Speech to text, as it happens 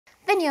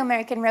The New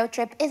American Road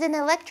Trip is an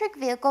electric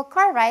vehicle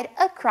car ride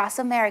across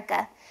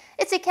America.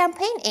 It's a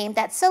campaign aimed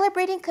at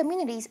celebrating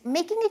communities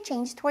making a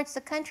change towards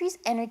the country's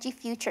energy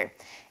future.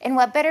 And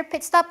what better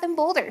pit stop than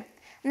Boulder?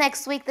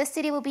 Next week, the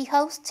city will be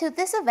host to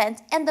this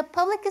event, and the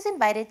public is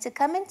invited to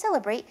come and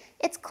celebrate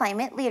its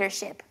climate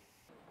leadership.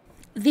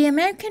 The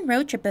American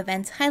Road Trip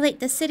events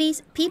highlight the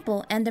cities,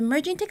 people, and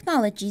emerging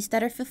technologies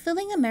that are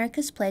fulfilling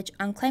America's pledge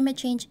on climate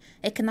change,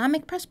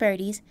 economic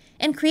prosperities,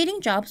 and creating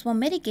jobs while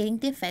mitigating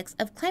the effects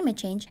of climate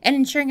change and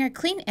ensuring our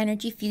clean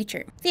energy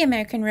future. The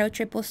American Road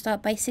Trip will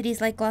stop by cities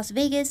like Las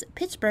Vegas,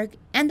 Pittsburgh,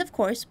 and of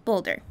course,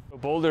 Boulder.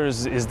 Boulder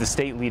is the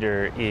state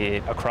leader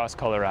across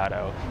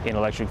Colorado in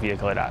electric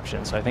vehicle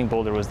adoption. So I think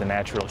Boulder was the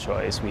natural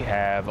choice. We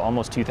have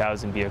almost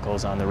 2,000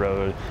 vehicles on the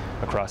road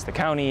across the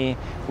county.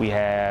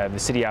 The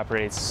city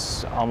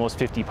operates almost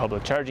 50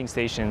 public charging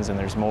stations, and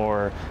there's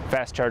more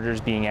fast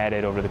chargers being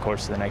added over the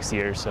course of the next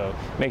year. So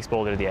it makes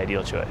Boulder the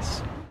ideal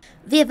choice.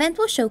 The event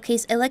will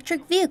showcase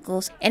electric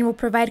vehicles and will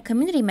provide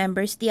community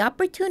members the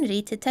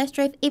opportunity to test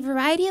drive a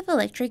variety of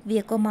electric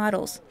vehicle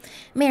models.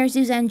 Mayor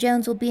Suzanne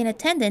Jones will be in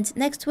attendance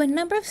next to a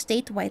number of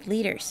statewide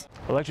leaders.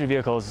 Electric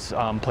vehicles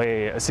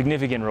play a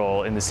significant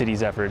role in the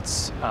city's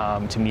efforts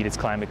to meet its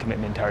climate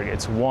commitment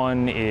targets.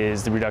 One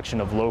is the reduction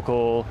of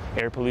local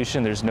air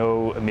pollution. There's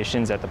no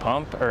emissions at the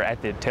pump or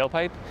at the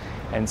tailpipe.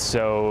 And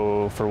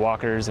so for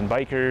walkers and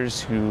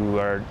bikers who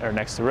are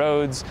next to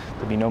roads,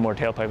 there'll be no more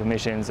tailpipe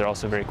emissions. They're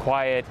also very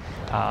quiet,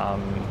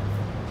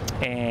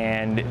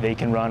 and they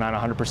can run on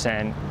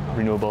 100%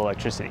 renewable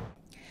electricity.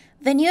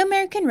 The New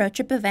American Road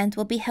Trip event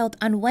will be held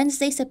on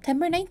Wednesday,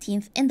 September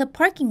 19th in the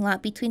parking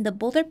lot between the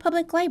Boulder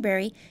Public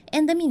Library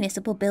and the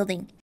Municipal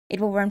Building. It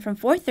will run from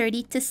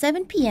 4:30 to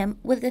 7 p.m.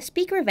 with the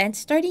speaker event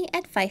starting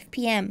at 5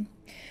 p.m.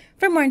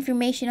 For more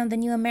information on the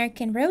New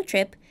American Road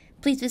Trip,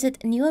 please visit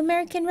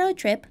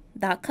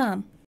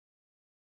newamericanroadtrip.com.